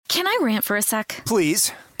Can I rant for a sec?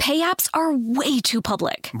 Please. Pay apps are way too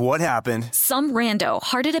public. What happened? Some rando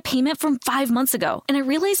hearted a payment from 5 months ago, and I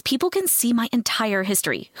realized people can see my entire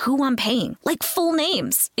history, who I'm paying, like full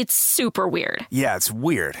names. It's super weird. Yeah, it's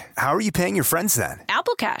weird. How are you paying your friends then?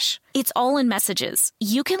 Apple Cash. It's all in messages.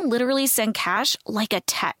 You can literally send cash like a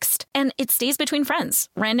text, and it stays between friends.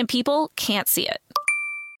 Random people can't see it.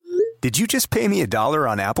 Did you just pay me $1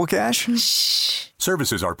 on Apple Cash? Shh.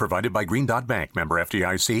 Services are provided by Green Dot Bank. Member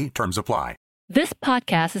FDIC. Terms apply. This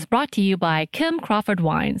podcast is brought to you by Kim Crawford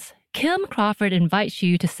Wines. Kim Crawford invites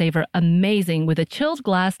you to savor amazing with a chilled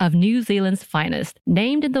glass of New Zealand's finest,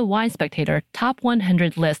 named in the Wine Spectator Top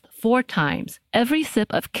 100 list 4 times. Every sip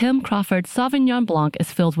of Kim Crawford Sauvignon Blanc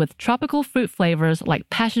is filled with tropical fruit flavors like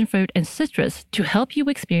passion fruit and citrus to help you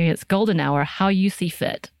experience golden hour how you see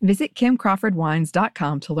fit. Visit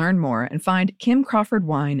KimCrawfordWines.com to learn more and find Kim Crawford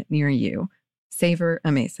wine near you. Savor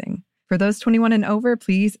amazing. For those 21 and over,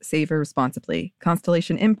 please savor responsibly.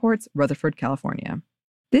 Constellation Imports, Rutherford, California.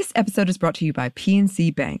 This episode is brought to you by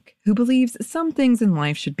PNC Bank, who believes some things in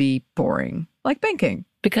life should be boring, like banking.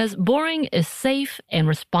 Because boring is safe and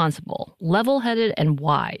responsible, level-headed and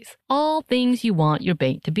wise. All things you want your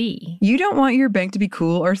bank to be. You don't want your bank to be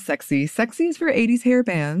cool or sexy. Sexy is for 80s hair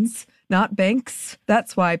bands, not banks.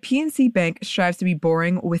 That's why PNC Bank strives to be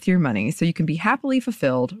boring with your money so you can be happily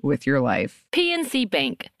fulfilled with your life. PNC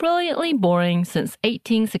Bank, brilliantly boring since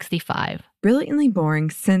 1865. Brilliantly Boring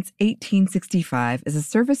Since 1865 is a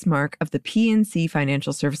service mark of the PNC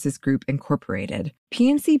Financial Services Group, Incorporated.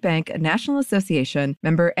 PNC Bank, a National Association,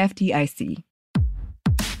 member FDIC.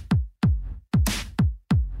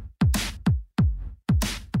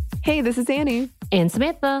 Hey, this is Annie. And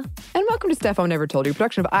Samantha. And welcome to Stuff Mom Never Told You,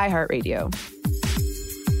 production of iHeartRadio.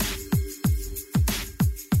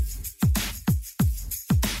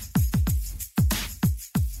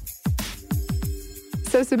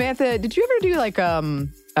 So, Samantha, did you ever do like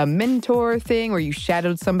a mentor thing where you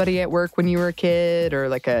shadowed somebody at work when you were a kid, or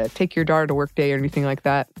like a take your daughter to work day or anything like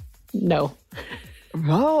that? No.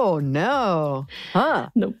 Oh, no. Huh.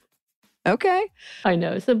 Nope. Okay. I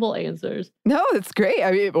know. Simple answers. No, that's great.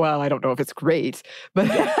 I mean, well, I don't know if it's great, but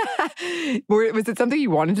was it something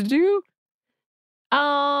you wanted to do?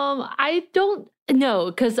 I don't know,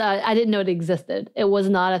 because I didn't know it existed. It was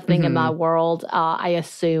not a thing in my world. I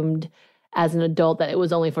assumed as an adult that it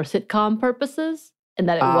was only for sitcom purposes and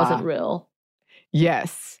that it wasn't real.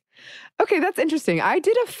 Yes. Okay, that's interesting. I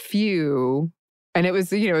did a few, and it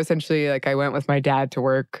was, essentially like I went with my dad to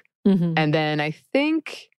work. Mm-hmm. And then I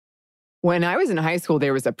think when I was in high school,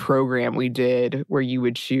 there was a program we did where you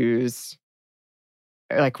would choose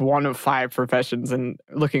like one of 5 professions. And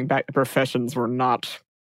looking back, the professions were not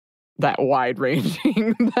that wide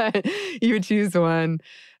ranging, but you would choose one,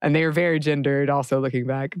 and they were very gendered also looking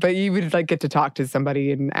back, but you would like get to talk to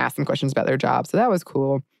somebody and ask them questions about their job. So that was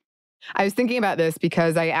cool. I was thinking about this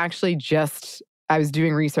because I was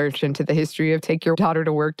doing research into the history of Take Your Daughter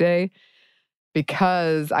to Work Day,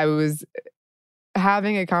 because I was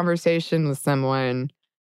having a conversation with someone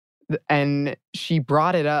and she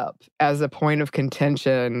brought it up as a point of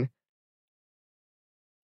contention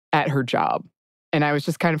at her job. And I was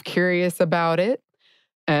just kind of curious about it.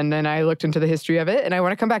 And then I looked into the history of it, and I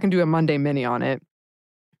want to come back and do a Monday Mini on it.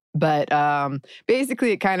 But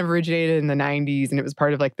basically, it kind of originated in the 90s, and it was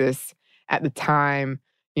part of like this, at the time,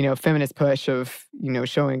 feminist push of,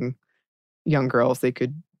 showing young girls they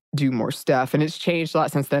could do more stuff. And it's changed a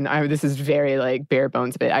lot since then. This is very like bare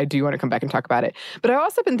bones of it. I do want to come back and talk about it. But I've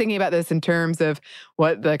also been thinking about this in terms of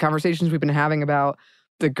what the conversations we've been having about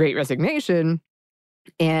the Great Resignation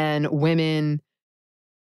and women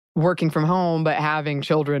working from home, but having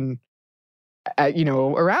children,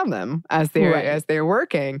 around them as they're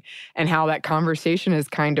working, and how that conversation is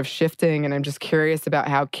kind of shifting. And I'm just curious about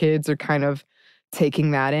how kids are kind of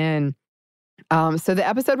taking that in. So the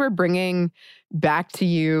episode we're bringing back to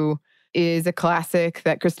you is a classic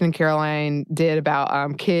that Kristen and Caroline did about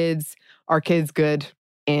are kids good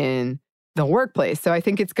in the workplace? So I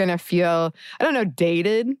think it's going to feel, I don't know,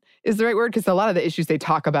 dated is the right word, because a lot of the issues they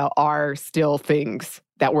talk about are still things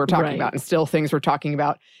that we're talking about, and still things we're talking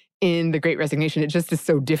about in the Great Resignation. It just is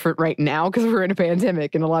so different right now because we're in a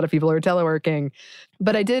pandemic and a lot of people are teleworking.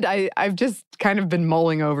 But I've just kind of been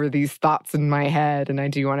mulling over these thoughts in my head, and I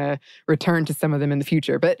do want to return to some of them in the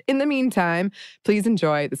future. But in the meantime, please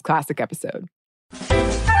enjoy this classic episode.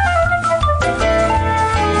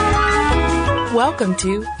 Welcome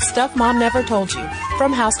to Stuff Mom Never Told You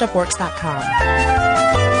from HowStuffWorks.com.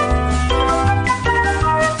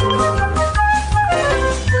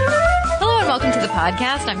 Welcome to the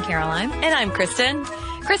podcast. I'm Caroline. And I'm Kristen.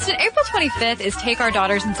 Kristen, April 25th is Take Our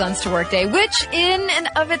Daughters and Sons to Work Day, which in and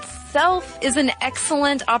of itself is an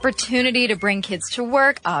excellent opportunity to bring kids to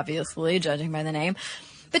work, obviously, judging by the name,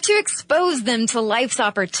 but to expose them to life's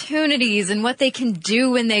opportunities and what they can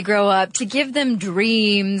do when they grow up, to give them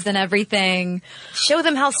dreams and everything. Show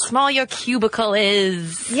them how small your cubicle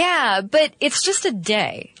is. Yeah, but it's just a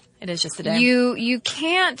day. It is just a day. You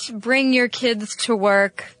can't bring your kids to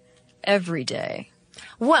work every day.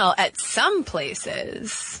 Well, at some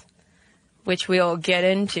places, which we'll get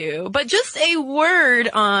into, but just a word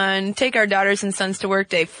on Take Our Daughters and Sons to Work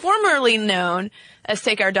Day, formerly known as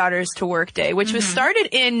Take Our Daughters to Work Day, which was started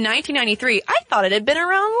in 1993. I thought it had been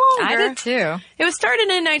around longer. I did too. It was started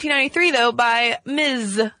in 1993, though, by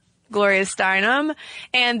Ms. Gloria Steinem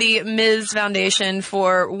and the Ms. Foundation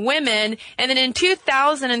for Women. And then in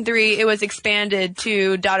 2003, it was expanded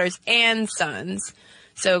to Daughters and Sons.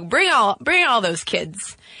 So bring all those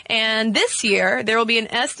kids. And this year, there will be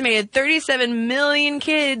an estimated 37 million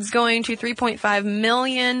kids going to 3.5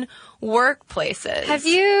 million workplaces. Have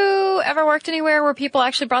you ever worked anywhere where people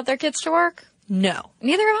actually brought their kids to work? No.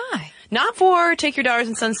 Neither have I. Not for Take Your Daughters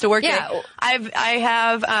and Sons to Work Yeah. Day. I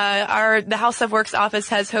have, the House of Works office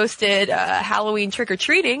has hosted Halloween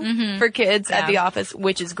trick-or-treating for kids at the office,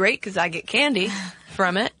 which is great because I get candy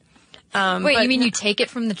from it. Wait, you mean you take it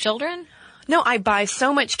from the children? No, I buy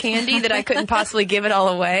so much candy that I couldn't possibly give it all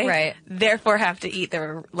away. Right. Therefore have to eat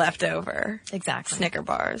the leftover. Exactly. Snicker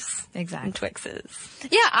bars. Exactly. And Twixes.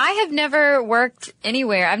 Yeah, I have never worked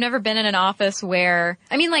anywhere. I've never been in an office where,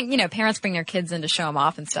 I mean, like, you know, parents bring their kids in to show them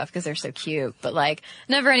off and stuff because they're so cute, but like,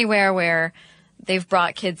 never anywhere where they've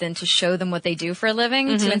brought kids in to show them what they do for a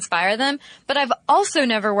living to inspire them. But I've also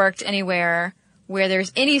never worked anywhere where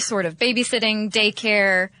there's any sort of babysitting,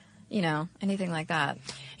 daycare, you know, anything like that.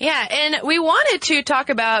 Yeah, and we wanted to talk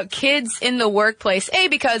about kids in the workplace, A,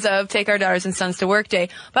 because of Take Our Daughters and Sons to Work Day,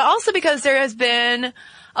 but also because there has been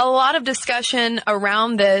a lot of discussion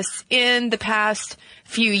around this in the past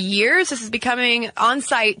few years. This is becoming,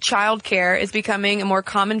 on-site childcare is becoming a more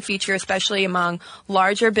common feature, especially among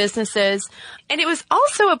larger businesses. And it was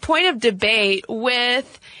also a point of debate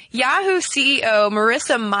with Yahoo CEO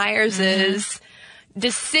Marissa Myers's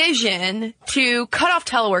decision to cut off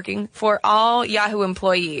teleworking for all Yahoo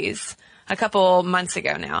employees a couple months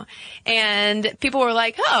ago now. And people were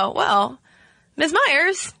like, oh, well, Ms.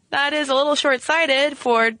 Myers, that is a little short-sighted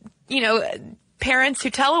for, you know, parents who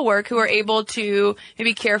telework who are able to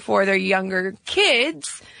maybe care for their younger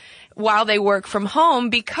kids while they work from home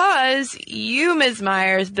because you, Ms.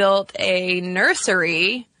 Myers, built a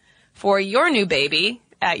nursery for your new baby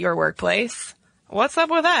at your workplace. What's up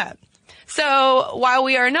with that? So while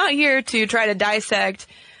we are not here to try to dissect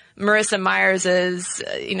Marissa Myers's,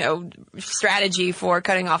 strategy for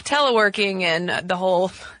cutting off teleworking and the whole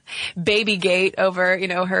baby gate over,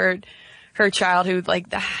 her child who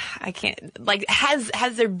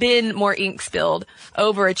has there been more ink spilled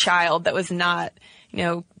over a child that was not,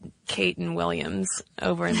 Kate and Williams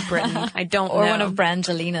over in Britain? I don't know. Or one of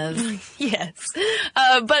Brangelina's. Yes.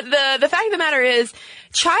 But the fact of the matter is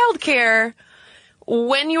childcare,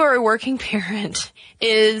 when you are a working parent,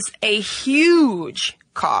 is a huge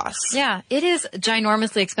cost. Yeah, it is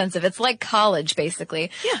ginormously expensive. It's like college,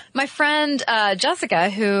 basically. Yeah. My friend,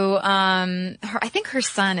 Jessica, who, I think her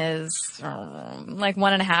son is,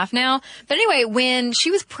 1.5 now. But anyway, when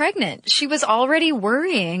she was pregnant, she was already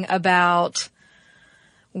worrying about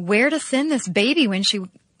where to send this baby when she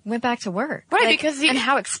went back to work. Right, and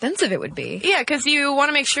how expensive it would be. Yeah, because you want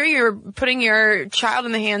to make sure you're putting your child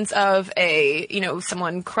in the hands of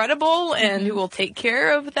someone credible and who will take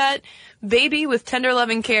care of that baby with tender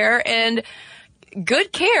loving care, and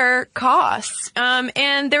good care costs.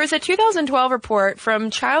 And there was a 2012 report from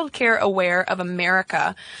Child Care Aware of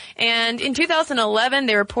America. And in 2011,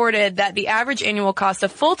 they reported that the average annual cost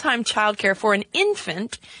of full-time child care for an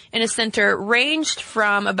infant in a center ranged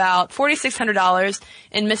from about $4,600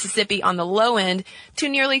 in Mississippi on the low end to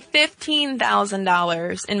nearly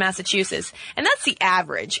 $15,000 in Massachusetts. And that's the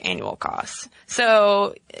average annual cost.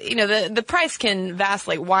 So, the price can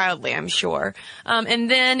vacillate wildly, I'm sure.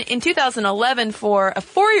 And then in 2011, for a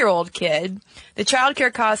 4-year-old kid, the child care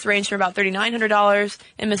costs range from about $3,900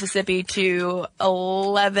 in Mississippi to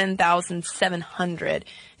 $11,700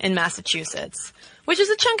 in Massachusetts, which is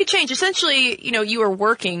a chunk of change. Essentially, you are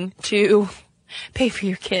working to pay for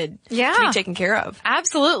your kid to be taken care of.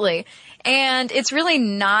 Absolutely. And it's really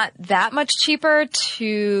not that much cheaper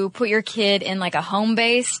to put your kid in like a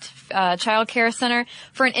home-based child care center.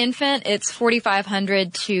 For an infant, it's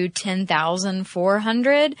 $4,500 to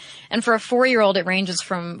 $10,400. And for a 4-year-old, it ranges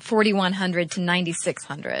from $4,100 to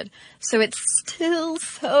 $9,600. So it's still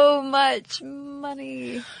so much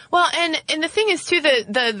money. Well, and the thing is, too,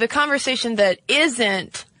 the conversation that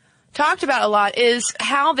isn't talked about a lot is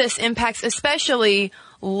how this impacts especially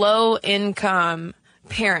low-income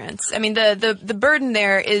parents. I mean, the burden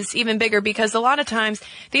there is even bigger because a lot of times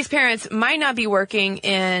these parents might not be working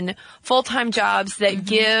in full-time jobs that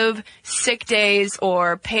give sick days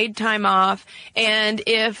or paid time off. And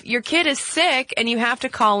if your kid is sick and you have to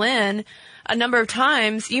call in a number of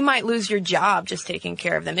times, you might lose your job just taking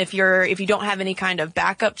care of them. If you don't have any kind of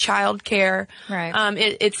backup child care, right.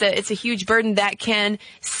 It's a huge burden that can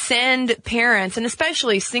send parents, and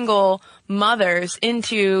especially single mothers,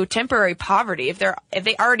 into temporary poverty if they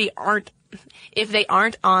aren't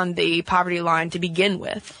on the poverty line to begin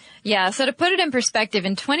with. Yeah, so to put it in perspective,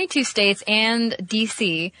 in 22 states and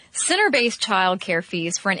D.C., center-based child care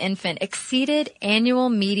fees for an infant exceeded annual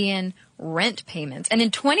median rent payments. And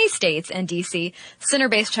in 20 states and D.C.,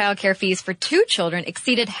 center-based child care fees for 2 children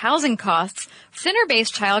exceeded housing costs.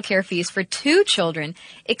 Center-based child care fees for 2 children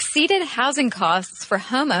exceeded housing costs for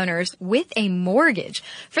homeowners with a mortgage.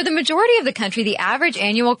 For the majority of the country, the average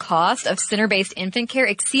annual cost of center-based infant care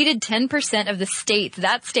exceeded 10% of the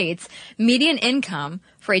state's median income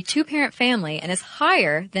for a 2-parent family and is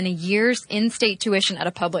higher than a year's in-state tuition at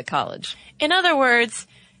a public college. In other words,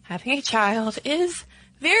 having a child is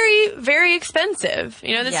very, very expensive.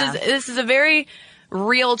 You know, this is a very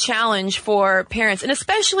real challenge for parents, and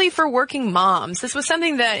especially for working moms. This was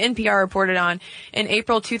something that NPR reported on in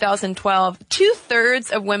April 2012.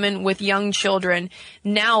 2/3 of women with young children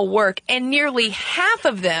now work, and nearly half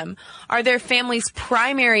of them are their family's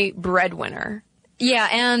primary breadwinner. Yeah,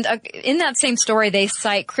 and in that same story, they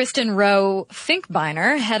cite Kristen Rowe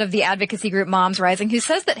Finkbeiner, head of the advocacy group Moms Rising, who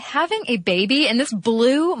says that having a baby, and this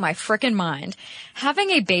blew my frickin' mind,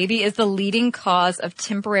 having a baby is the leading cause of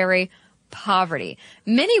temporary poverty.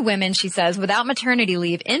 Many women, she says, without maternity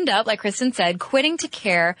leave end up, like Kristen said, quitting to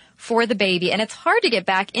care for the baby, and it's hard to get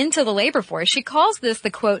back into the labor force. She calls this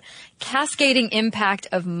the, quote, cascading impact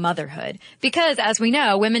of motherhood, because, as we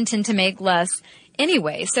know, women tend to make less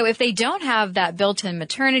anyway. So if they don't have that built-in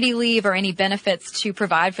maternity leave or any benefits to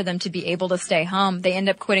provide for them to be able to stay home, they end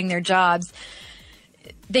up quitting their jobs.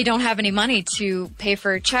 They don't have any money to pay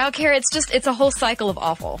for childcare. It's a whole cycle of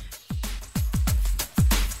awful.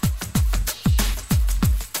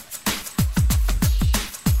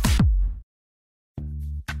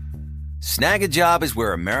 Snag a Job is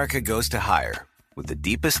where America goes to hire, with the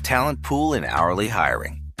deepest talent pool in hourly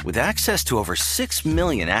hiring. With access to over 6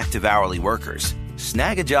 million active hourly workers,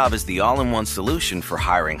 Snag a Job is the all-in-one solution for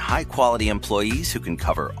hiring high-quality employees who can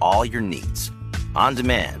cover all your needs. On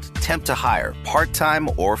demand, temp to hire, part-time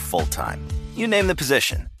or full-time. You name the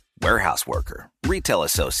position. Warehouse worker, retail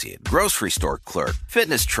associate, grocery store clerk,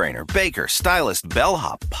 fitness trainer, baker, stylist,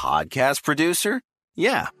 bellhop, podcast producer.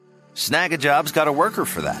 Yeah, Snag a Job's got a worker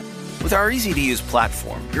for that. With our easy-to-use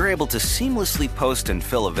platform, you're able to seamlessly post and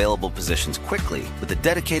fill available positions quickly with a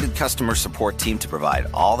dedicated customer support team to provide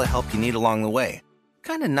all the help you need along the way.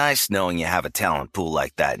 Kind of nice knowing you have a talent pool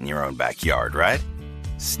like that in your own backyard, right?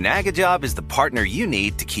 Snag a Job is the partner you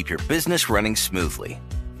need to keep your business running smoothly.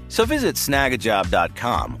 So visit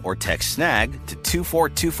snagajob.com or text SNAG to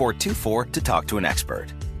 242424 to talk to an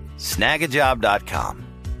expert. Snagajob.com,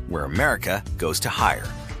 where America goes to hire.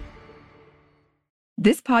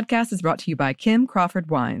 This podcast is brought to you by Kim Crawford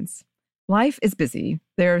Wines. Life is busy.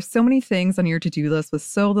 There are so many things on your to-do list with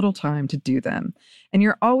so little time to do them. And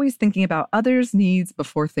you're always thinking about others' needs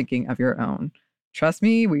before thinking of your own. Trust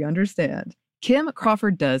me, we understand. Kim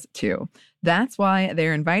Crawford does too. That's why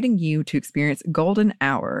they're inviting you to experience Golden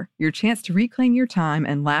Hour, your chance to reclaim your time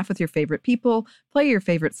and laugh with your favorite people, play your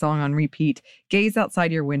favorite song on repeat, gaze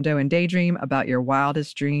outside your window and daydream about your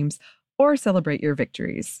wildest dreams, or celebrate your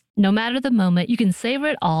victories. No matter the moment, you can savor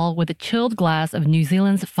it all with a chilled glass of New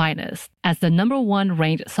Zealand's finest. As the #1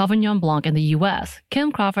 ranked Sauvignon Blanc in the U.S.,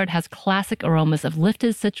 Kim Crawford has classic aromas of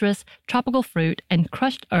lifted citrus, tropical fruit, and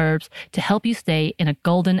crushed herbs to help you stay in a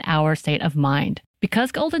golden hour state of mind.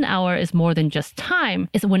 Because golden hour is more than just time,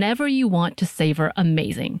 it's whenever you want to savor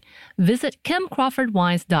amazing. Visit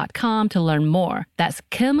KimCrawfordWines.com to learn more. That's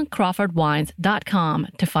KimCrawfordWines.com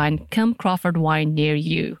to find Kim Crawford wine near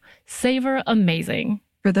you. Savor amazing.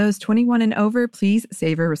 For those 21 and over, please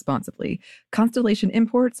savor responsibly. Constellation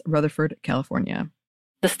Imports, Rutherford, California.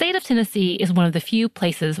 The state of Tennessee is one of the few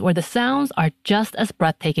places where the sounds are just as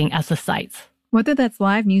breathtaking as the sights. Whether that's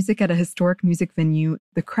live music at a historic music venue,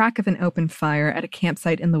 the crack of an open fire at a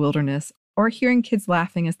campsite in the wilderness, or hearing kids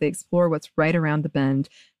laughing as they explore what's right around the bend,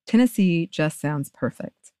 Tennessee just sounds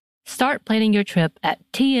perfect. Start planning your trip at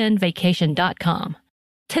tnvacation.com.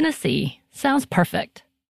 Tennessee sounds perfect.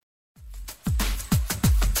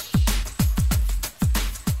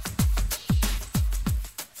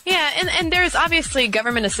 Yeah, and there's obviously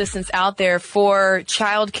government assistance out there for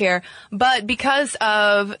childcare, but because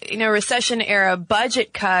of, recession-era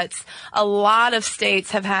budget cuts, a lot of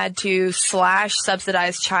states have had to slash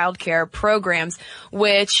subsidized childcare programs,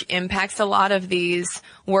 which impacts a lot of these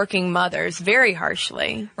working mothers very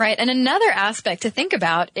harshly. Right. And another aspect to think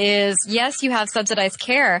about is, yes, you have subsidized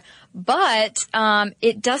care, but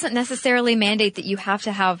it doesn't necessarily mandate that you have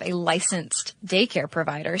to have a licensed daycare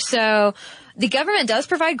provider. So the government does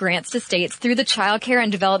provide grants to states through the Child Care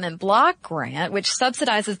and Development Block Grant, which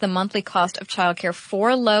subsidizes the monthly cost of childcare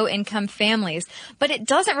for low-income families. But it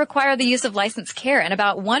doesn't require the use of licensed care. And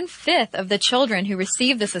about 1/5 of the children who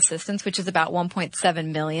receive this assistance, which is about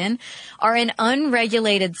 1.7 million, are in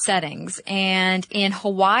unregulated settings. And in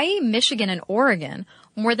Hawaii, Michigan, and Oregon,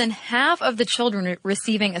 more than half of the children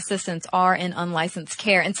receiving assistance are in unlicensed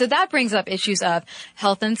care. And so that brings up issues of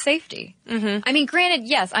health and safety. Mm-hmm. I mean, granted,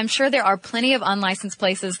 yes, I'm sure there are plenty of unlicensed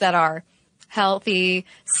places that are healthy,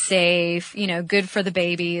 safe, good for the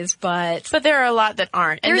babies, but there are a lot that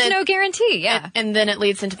aren't. There's no guarantee, yeah. And then it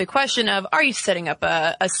leads into the question of, are you setting up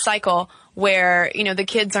a cycle where, the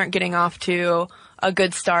kids aren't getting off to a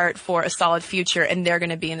good start for a solid future, and they're going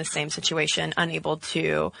to be in the same situation, unable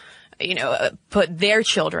to put their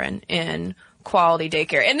children in quality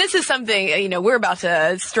daycare. And this is something, we're about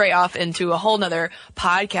to stray off into a whole nother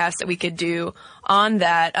podcast that we could do on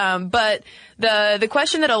that. But the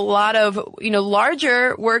question that a lot of,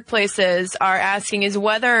 larger workplaces are asking is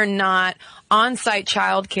whether or not on-site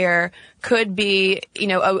childcare could be,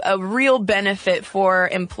 a real benefit for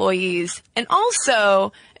employees and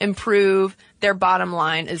also improve their bottom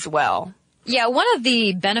line as well. Yeah, one of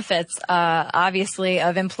the benefits, obviously,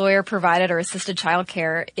 of employer-provided or assisted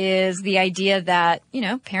childcare is the idea that,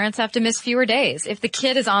 parents have to miss fewer days. If the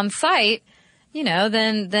kid is on site,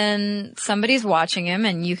 then somebody's watching him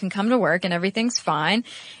and you can come to work and everything's fine.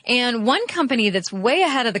 And one company that's way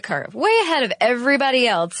ahead of the curve, way ahead of everybody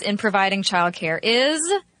else in providing childcare is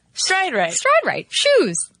StrideRite. StrideRite.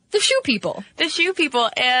 Shoes. The shoe people. The shoe people.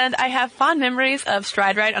 And I have fond memories of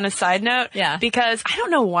StrideRite on a side note. Yeah. Because I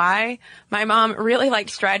don't know why my mom really liked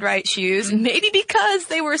StrideRite shoes. Maybe because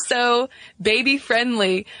they were so baby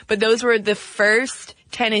friendly. But those were the first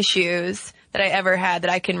tennis shoes that I ever had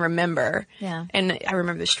that I can remember. Yeah. And I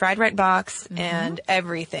remember the StrideRite box and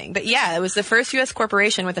everything. But yeah, it was the first U.S.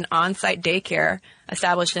 corporation with an on-site daycare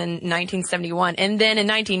established in 1971. And then in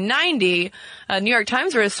 1990, New York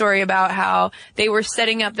Times wrote a story about how they were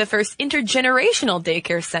setting up the first intergenerational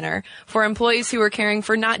daycare center for employees who were caring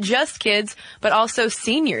for not just kids, but also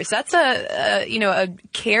seniors. That's a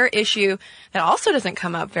care issue that also doesn't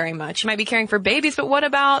come up very much. You might be caring for babies, but what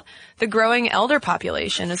about the growing elder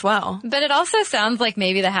population as well? But it also sounds like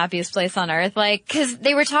maybe the happiest place on earth. Cause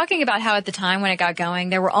they were talking about how at the time when it got going,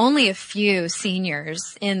 there were only a few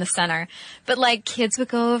seniors in the center, but kids would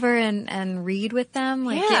go over and read with them,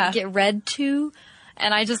 get read to.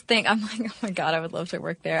 And I just think, I'm like, oh my God, I would love to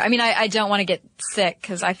work there. I mean, I don't want to get sick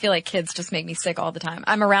because I feel like kids just make me sick all the time.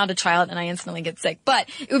 I'm around a child and I instantly get sick, but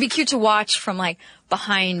it would be cute to watch from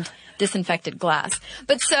behind disinfected glass.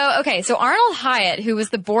 But so Arnold Hyatt, who was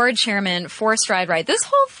the board chairman for StrideRite, this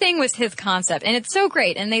whole thing was his concept and it's so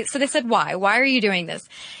great. And they said, why? Why are you doing this?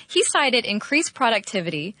 He cited increased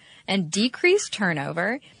productivity and decreased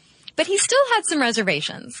turnover. But he still had some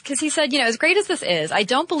reservations because he said, as great as this is, I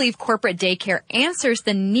don't believe corporate daycare answers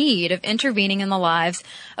the need of intervening in the lives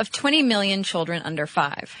of 20 million children under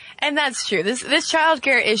 5. And that's true. This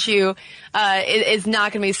childcare issue is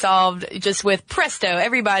not going to be solved just with presto.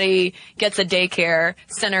 Everybody gets a daycare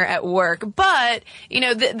center at work. But,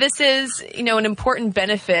 this is, an important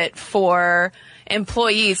benefit for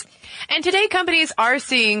employees. And today companies are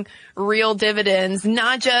seeing real dividends,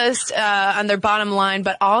 not just on their bottom line,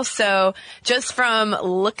 but also just from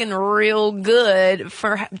looking real good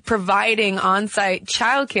for providing on-site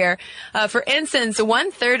childcare. For instance,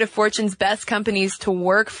 1/3 of Fortune's best companies to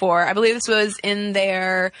work for, I believe this was in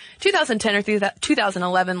their 2010 or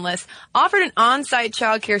 2011 list, offered an on-site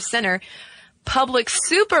childcare center. Publix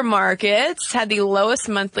supermarkets had the lowest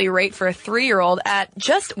monthly rate for a 3-year-old at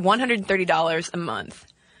just $130 a month,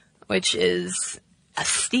 which is a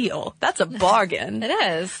steal. That's a bargain. It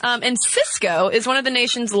is. And Cisco is one of the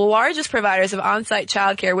nation's largest providers of on-site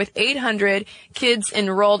childcare with 800 kids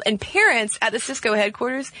enrolled. And parents at the Cisco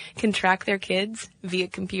headquarters can track their kids via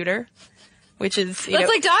computer, which is, that's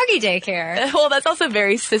like doggy daycare. Well, that's also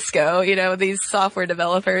very Cisco, these software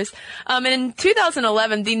developers. And in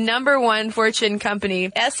 2011, the number one Fortune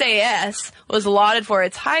company, SAS, was lauded for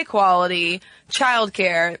its high-quality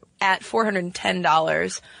childcare at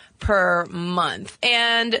 $410 per month.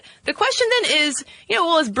 And the question then is,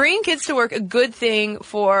 is bringing kids to work a good thing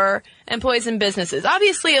for employees and businesses?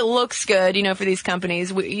 Obviously, it looks good, for these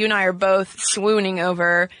companies. You and I are both swooning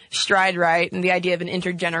over Stride Right and the idea of an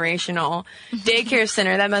intergenerational daycare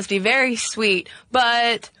center. That must be very sweet.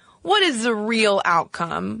 But what is the real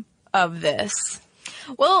outcome of this?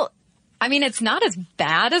 Well, it's not as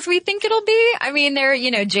bad as we think it'll be. There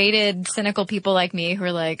are, jaded, cynical people like me who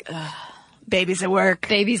are like, ugh. Babies at work.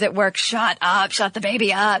 Babies at work. Shut up. Shut the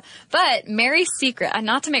baby up. But Mary Secret,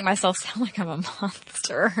 not to make myself sound like I'm a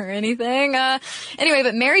monster or anything. Anyway,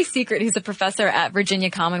 but Mary Secret, who's a professor at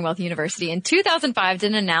Virginia Commonwealth University, in 2005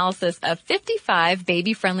 did an analysis of 55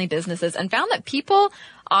 baby-friendly businesses and found that people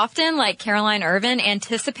often, like Caroline Irvin,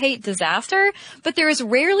 anticipate disaster, but there is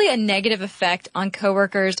rarely a negative effect on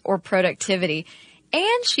coworkers or productivity.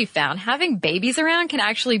 And she found having babies around can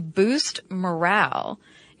actually boost morale.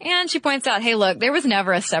 And she points out, hey, look, there was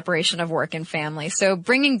never a separation of work and family. So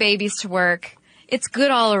bringing babies to work, it's good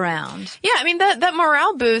all around. Yeah, that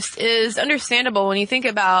morale boost is understandable when you think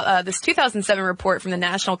about this 2007 report from the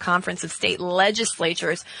National Conference of State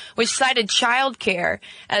Legislatures, which cited childcare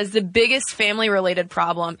as the biggest family-related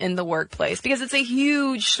problem in the workplace because it's a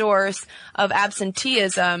huge source of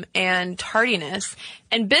absenteeism and tardiness.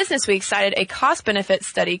 And Business Week cited a cost-benefit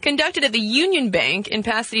study conducted at the Union Bank in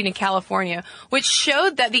Pasadena, California, which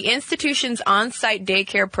showed that the institution's on-site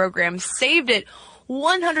daycare program saved it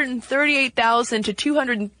 $138,000 to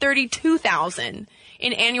 $232,000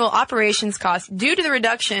 in annual operations costs due to the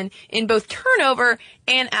reduction in both turnover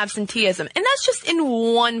and absenteeism. And that's just in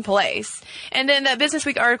one place. And then that Business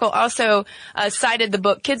Week article also cited the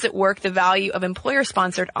book Kids at Work, The Value of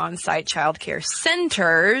Employer-Sponsored On-Site Childcare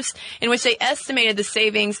Centers, in which they estimated the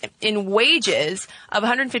savings in wages of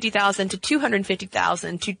 $150,000 to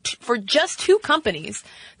 $250,000 for just two companies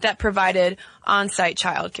that provided on-site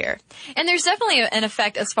childcare. And there's definitely an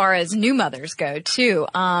effect as far as new mothers go, too.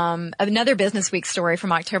 Another Business Week story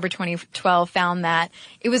from October 2012 found that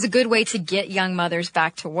it was a good way to get young mothers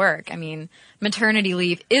back to work. Maternity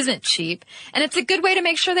leave isn't cheap, and it's a good way to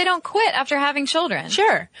make sure they don't quit after having children.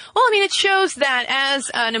 Sure. Well, it shows that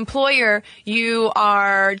as an employer, you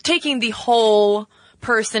are taking the whole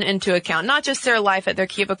person into account, not just their life at their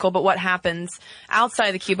cubicle, but what happens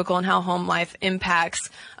outside the cubicle and how home life impacts,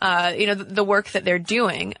 the work that they're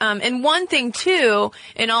doing. And one thing too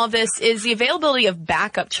in all of this is the availability of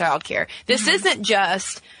backup childcare. This isn't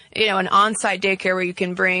just an on-site daycare where you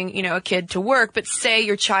can bring, a kid to work, but say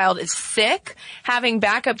your child is sick, having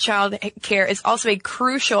backup child care is also a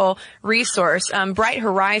crucial resource. Bright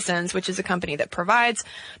Horizons, which is a company that provides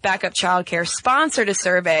backup child care, sponsored a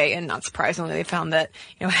survey, and not surprisingly, they found that,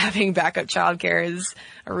 having backup child care is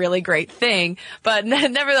a really great thing. But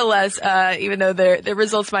nevertheless, even though their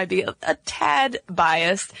results might be a tad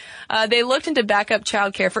biased, they looked into backup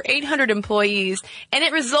child care for 800 employees, and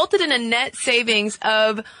it resulted in a net savings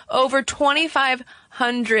of over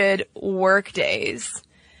 2,500 work days.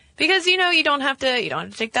 Because, you don't have to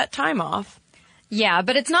take that time off. Yeah,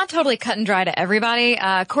 but it's not totally cut and dry to everybody.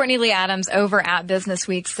 Courtney Lee Adams over at Business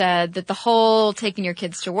Week said that the whole taking your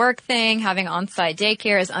kids to work thing, having on-site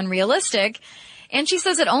daycare is unrealistic. And she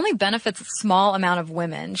says it only benefits a small amount of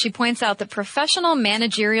women. She points out that professional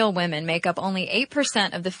managerial women make up only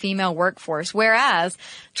 8% of the female workforce, whereas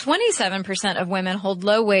 27% of women hold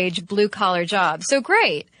low-wage, blue-collar jobs. So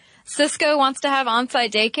great. Cisco wants to have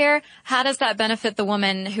on-site daycare. How does that benefit the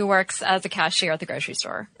woman who works as a cashier at the grocery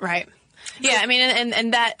store? Right. Yeah,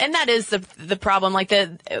 and that is the problem.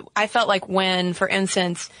 I felt like when, for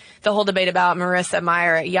instance, the whole debate about Marissa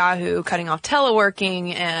Mayer at Yahoo cutting off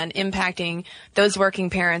teleworking and impacting those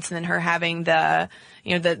working parents, and then her having the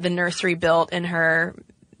nursery built in her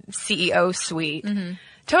CEO suite. Mm-hmm.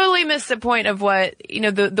 Totally missed the point of what,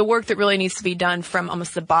 the work that really needs to be done from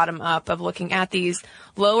almost the bottom up of looking at these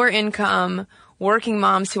lower income working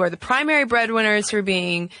moms who are the primary breadwinners who are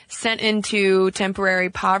being sent into temporary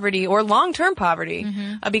poverty or long-term poverty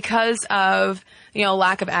because of,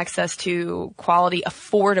 lack of access to quality,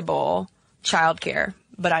 affordable childcare.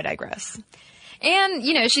 But I digress. And,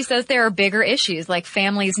 she says there are bigger issues like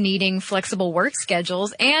families needing flexible work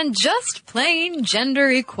schedules and just plain gender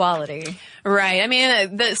equality. Right. I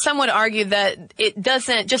mean, some would argue that it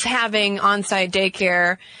doesn't, just having on-site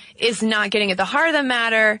daycare is not getting at the heart of the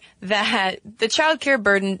matter, that the childcare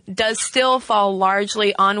burden does still fall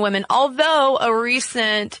largely on women, although a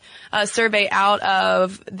recent survey out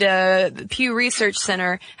of the Pew Research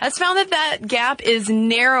Center has found that gap is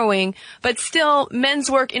narrowing, but still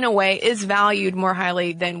men's work in a way is valued more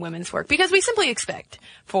highly than women's work, because we simply expect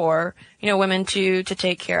for, women to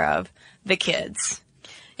take care of the kids.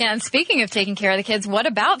 Yeah, and speaking of taking care of the kids, what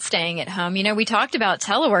about staying at home? We talked about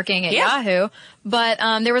teleworking at Yahoo, but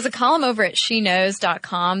there was a column over at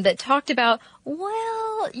sheknows.com that talked about,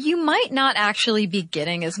 you might not actually be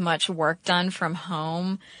getting as much work done from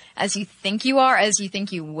home as you think you are, as you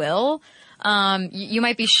think you will. You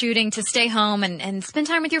might be shooting to stay home and spend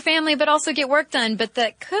time with your family, but also get work done. But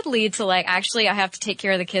that could lead to actually I have to take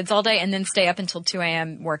care of the kids all day and then stay up until 2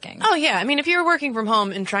 a.m. working. Oh, yeah. I mean, if you're working from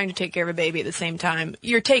home and trying to take care of a baby at the same time,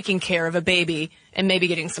 you're taking care of a baby and maybe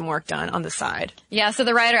getting some work done on the side. Yeah. So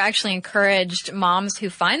the writer actually encouraged moms who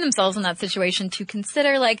find themselves in that situation to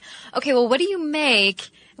consider okay, well, what do you make?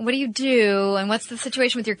 What do you do? And what's the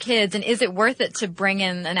situation with your kids? And is it worth it to bring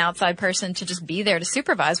in an outside person to just be there to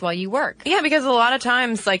supervise while you work? Yeah, because a lot of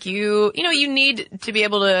times, you need to be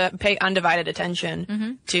able to pay undivided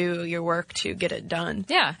attention to your work to get it done.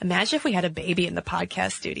 Yeah. Imagine if we had a baby in the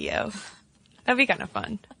podcast studio. That'd be kind of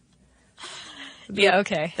fun.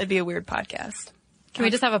 Okay. That'd be a weird podcast. Can we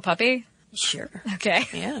just have a puppy? Sure. Okay.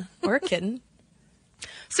 Yeah. Or a kitten.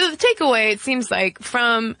 So the takeaway, it seems like,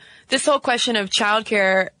 from this whole question of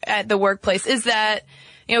childcare at the workplace is that,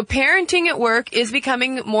 parenting at work is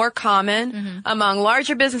becoming more common among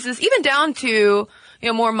larger businesses, even down to,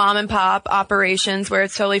 more mom and pop operations where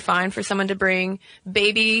it's totally fine for someone to bring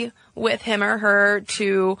baby with him or her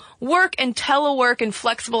to work, and telework and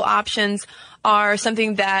flexible options are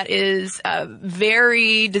something that is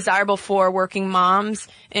very desirable for working moms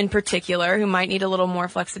in particular, who might need a little more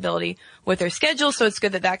flexibility with their schedule. So it's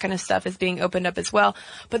good that kind of stuff is being opened up as well.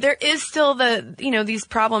 But there is still these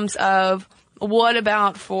problems of, what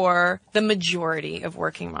about for the majority of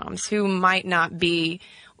working moms who might not be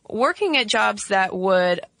working at jobs that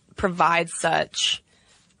would provide such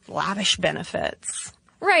lavish benefits?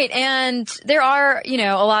 Right. And there are,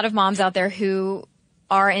 a lot of moms out there who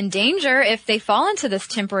are in danger if they fall into this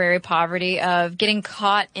temporary poverty of getting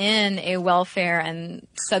caught in a welfare and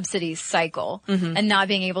subsidies cycle and not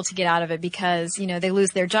being able to get out of it because, they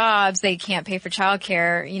lose their jobs, they can't pay for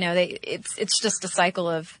childcare, it's just a cycle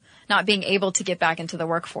of not being able to get back into the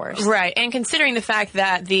workforce. Right. And considering the fact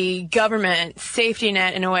that the government safety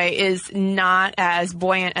net, in a way, is not as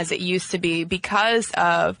buoyant as it used to be because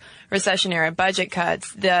of recessionary budget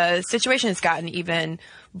cuts, the situation has gotten even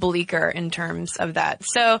bleaker in terms of that.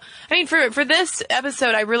 So, I mean, for this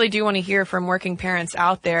episode, I really do want to hear from working parents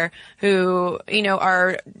out there who,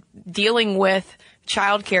 are dealing with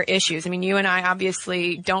childcare issues. I mean, you and I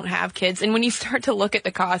obviously don't have kids. And when you start to look at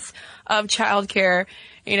the costs of childcare,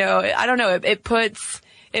 I don't know, it puts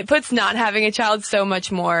not having a child so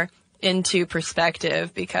much more into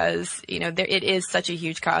perspective because, it is such a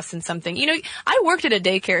huge cost and something, I worked at a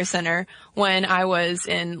daycare center when I was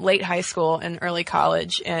in late high school and early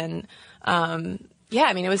college. And,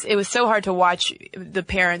 it was so hard to watch the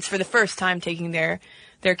parents for the first time taking their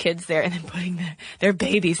kids there and then putting their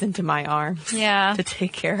babies into my arms to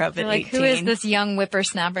take care of at 18. Who is this young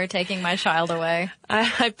whippersnapper taking my child away?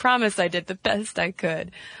 I promise I did the best I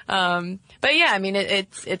could. But yeah, I mean,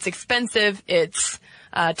 it's expensive. It's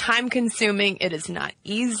time consuming. It is not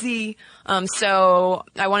easy. So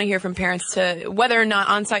I want to hear from parents to whether or not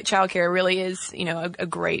on-site childcare really is, a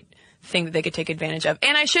great thing that they could take advantage of.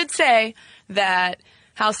 And I should say that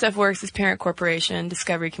How Stuff Works' parent corporation,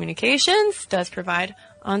 Discovery Communications, does provide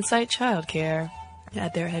on-site childcare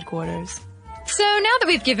at their headquarters. So now that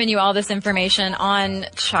we've given you all this information on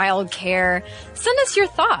childcare, send us your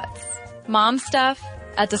thoughts.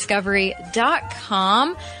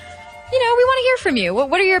 momstuff@discovery.com. We want to hear from you.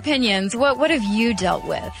 What are your opinions? What have you dealt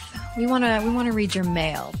with? We want to read your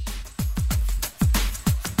mail.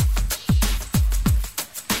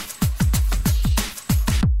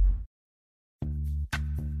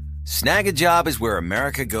 Snag a Job is where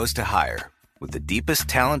America goes to hire, with the deepest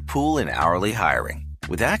talent pool in hourly hiring.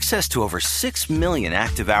 With access to over 6 million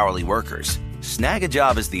active hourly workers, Snag a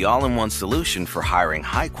Job is the all-in-one solution for hiring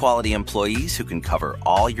high-quality employees who can cover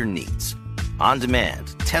all your needs. On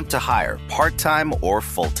demand, temp to hire, part-time or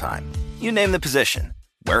full-time. You name the position.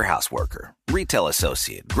 Warehouse worker, retail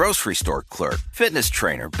associate, grocery store clerk, fitness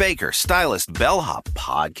trainer, baker, stylist, bellhop,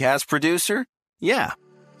 podcast producer. Yeah,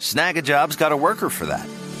 Snag a Job's got a worker for that.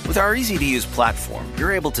 With our easy-to-use platform,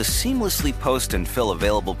 you're able to seamlessly post and fill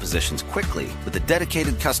available positions quickly with a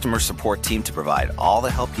dedicated customer support team to provide all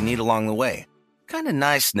the help you need along the way. Kind of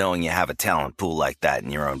nice knowing you have a talent pool like that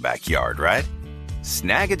in your own backyard, right?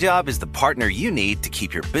 Snagajob is the partner you need to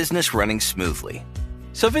keep your business running smoothly.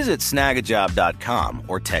 So visit snagajob.com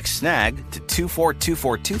or text snag to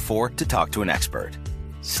 242424 to talk to an expert.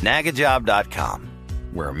 Snagajob.com,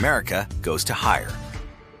 where America goes to hire.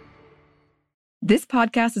 This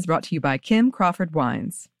podcast is brought to you by Kim Crawford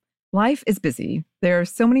Wines. Life is busy. There are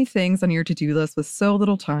so many things on your to-do list with so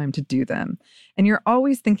little time to do them. And you're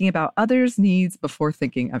always thinking about others' needs before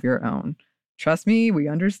thinking of your own. Trust me, we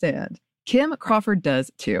understand. Kim Crawford does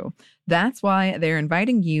too. That's why they're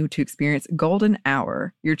inviting you to experience Golden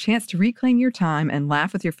Hour, your chance to reclaim your time and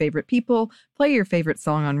laugh with your favorite people, play your favorite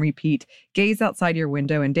song on repeat, gaze outside your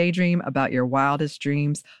window and daydream about your wildest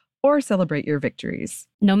dreams, or celebrate your victories.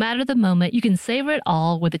 No matter the moment, you can savor it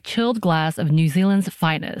all with a chilled glass of New Zealand's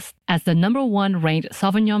finest. As the #1 ranked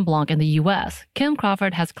Sauvignon Blanc in the U.S., Kim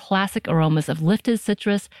Crawford has classic aromas of lifted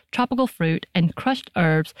citrus, tropical fruit, and crushed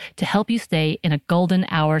herbs to help you stay in a golden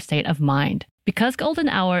hour state of mind. Because golden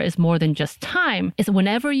hour is more than just time, it's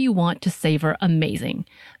whenever you want to savor amazing.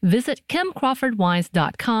 Visit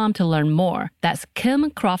KimCrawfordWines.com to learn more. That's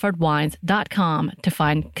KimCrawfordWines.com to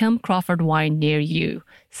find Kim Crawford wine near you.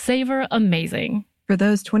 Savor amazing. For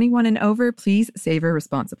those 21 and over, please savor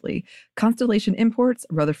responsibly. Constellation Imports,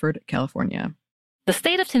 Rutherford, California. The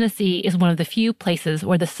state of Tennessee is one of the few places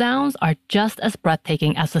where the sounds are just as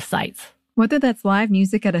breathtaking as the sights. Whether that's live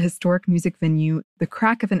music at a historic music venue, the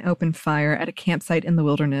crack of an open fire at a campsite in the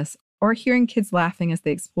wilderness, or hearing kids laughing as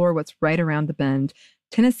they explore what's right around the bend,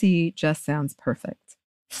 Tennessee just sounds perfect.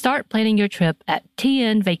 Start planning your trip at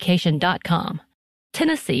tnvacation.com.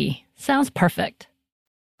 Tennessee sounds perfect.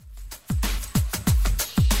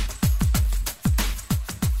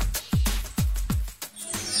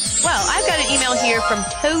 Well, I've got an email here from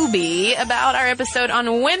Toby about our episode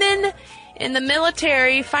on women in the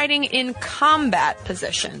military fighting in combat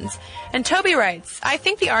positions. And Toby writes, I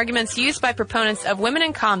think the arguments used by proponents of women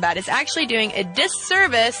in combat is actually doing a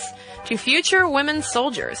disservice to future women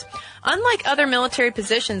soldiers. Unlike other military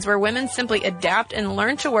positions where women simply adapt and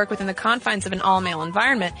learn to work within the confines of an all-male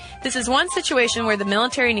environment, this is one situation where the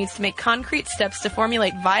military needs to make concrete steps to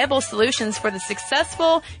formulate viable solutions for the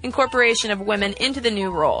successful incorporation of women into the new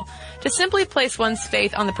role. To simply place one's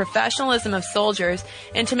faith on the professionalism of soldiers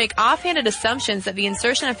and to make offhanded assumptions that the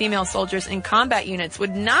insertion of female soldiers in combat units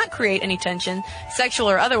would not create any tension, sexual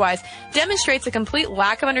or otherwise, demonstrates a complete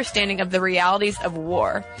lack of understanding of the realities of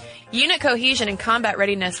war. Unit cohesion and combat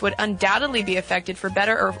readiness would undoubtedly be affected for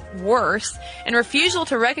better or worse, and refusal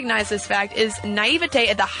to recognize this fact is naivete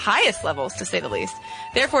at the highest levels, to say the least.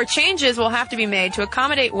 Therefore, changes will have to be made to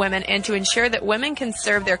accommodate women and to ensure that women can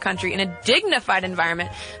serve their country in a dignified environment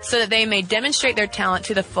so that they may demonstrate their talent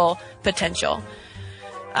to the full potential.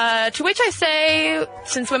 To which I say,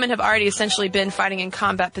 since women have already essentially been fighting in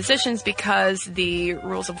combat positions because the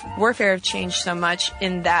rules of warfare have changed so much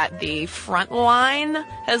in that the front line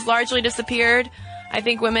has largely disappeared, I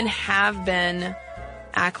think women have been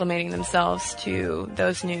acclimating themselves to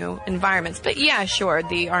those new environments. But yeah, sure,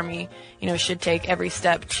 the Army, should take every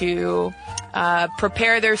step to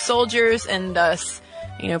prepare their soldiers and thus,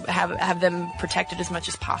 have them protected as much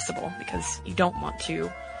as possible, because you don't want to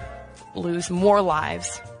lose more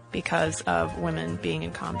lives because of women being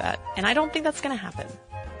in combat. And I don't think that's going to happen.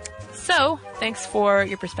 So, thanks for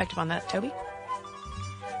your perspective on that, Toby.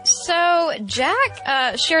 So,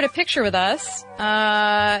 Jack shared a picture with us.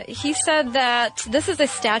 He said that this is a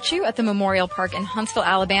statue at the Memorial Park in Huntsville,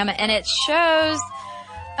 Alabama, and it shows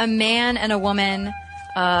a man and a woman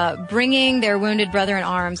bringing their wounded brother in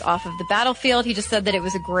arms off of the battlefield. He just said that it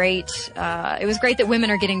was great that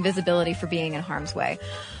women are getting visibility for being in harm's way.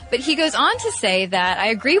 But he goes on to say that, I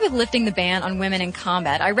agree with lifting the ban on women in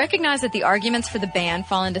combat. I recognize that the arguments for the ban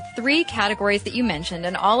fall into 3 categories that you mentioned,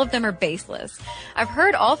 and all of them are baseless. I've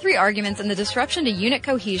heard all 3 arguments, and the disruption to unit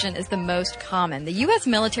cohesion is the most common. The U.S.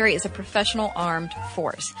 military is a professional armed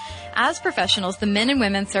force. As professionals, the men and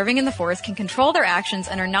women serving in the force can control their actions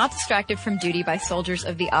and are not distracted from duty by soldiers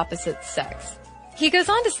of the opposite sex. He goes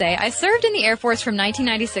on to say, I served in the Air Force from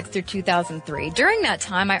 1996 through 2003. During that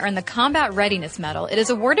time, I earned the Combat Readiness Medal. It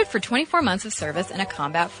is awarded for 24 months of service in a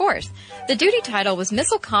combat force. The duty title was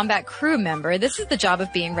Missile Combat Crew Member. This is the job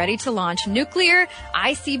of being ready to launch nuclear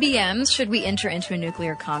ICBMs should we enter into a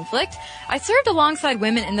nuclear conflict. I served alongside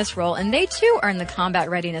women in this role, and they too earned the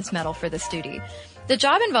Combat Readiness Medal for this duty. The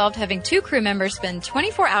job involved having 2 crew members spend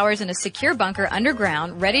 24 hours in a secure bunker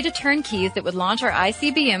underground, ready to turn keys that would launch our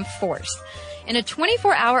ICBM force. In a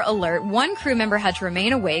 24-hour alert, 1 crew member had to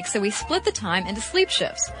remain awake, so we split the time into sleep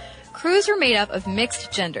shifts. Crews were made up of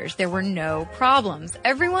mixed genders. There were no problems.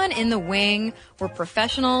 Everyone in the wing were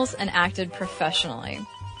professionals and acted professionally.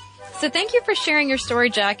 So thank you for sharing your story,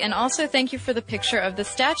 Jack, and also thank you for the picture of the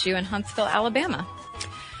statue in Huntsville, Alabama.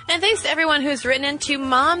 And thanks to everyone who's written into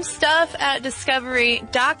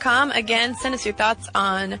momstuff@discovery.com. Again, send us your thoughts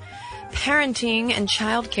on parenting and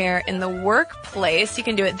childcare in the workplace. You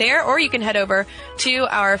can do it there, or you can head over to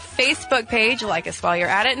our Facebook page, like us while you're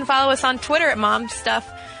at it, and follow us on Twitter at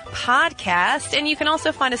MomStuffPodcast. And you can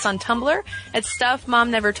also find us on Tumblr at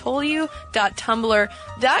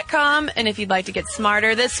stuffmomnevertoldyou.tumblr.com. And if you'd like to get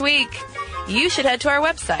smarter this week, you should head to our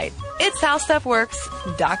website. It's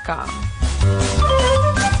howstuffworks.com.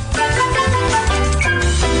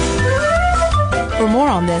 For more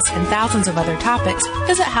on this and thousands of other topics,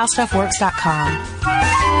 visit howstuffworks.com.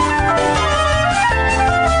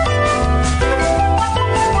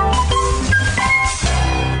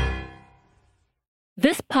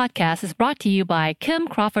 This podcast is brought to you by Kim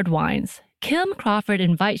Crawford Wines. Kim Crawford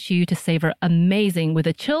invites you to savor amazing with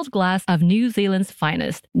a chilled glass of New Zealand's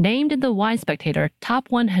finest, named in the Wine Spectator Top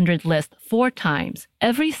 100 list 4 times.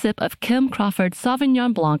 Every sip of Kim Crawford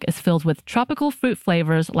Sauvignon Blanc is filled with tropical fruit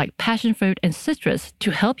flavors like passion fruit and citrus to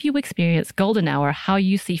help you experience golden hour how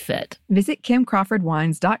you see fit. Visit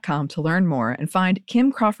KimCrawfordWines.com to learn more and find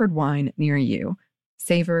Kim Crawford wine near you.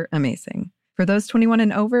 Savor amazing. For those 21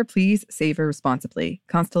 and over, please savor responsibly.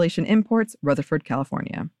 Constellation Imports, Rutherford,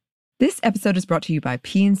 California. This episode is brought to you by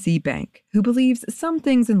PNC Bank, who believes some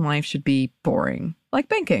things in life should be boring, like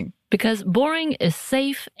banking. Because boring is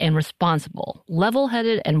safe and responsible,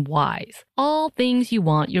 level-headed and wise. All things you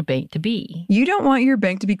want your bank to be. You don't want your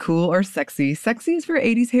bank to be cool or sexy. Sexy is for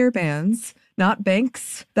 80s hair bands, not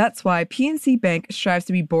banks. That's why PNC Bank strives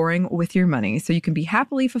to be boring with your money so you can be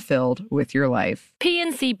happily fulfilled with your life.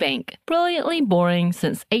 PNC Bank, brilliantly boring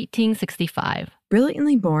since 1865.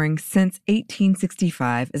 Brilliantly Boring Since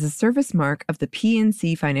 1865 is a service mark of the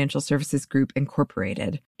PNC Financial Services Group,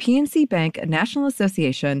 Incorporated. PNC Bank, a National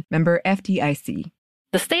Association, member FDIC.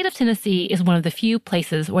 The state of Tennessee is one of the few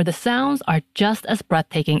places where the sounds are just as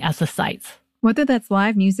breathtaking as the sights. Whether that's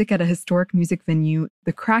live music at a historic music venue,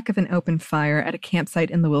 the crack of an open fire at a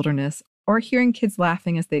campsite in the wilderness, or hearing kids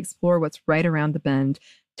laughing as they explore what's right around the bend,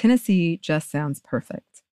 Tennessee just sounds perfect.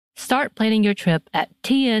 Start planning your trip at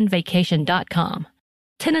tnvacation.com.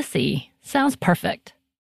 Tennessee sounds perfect.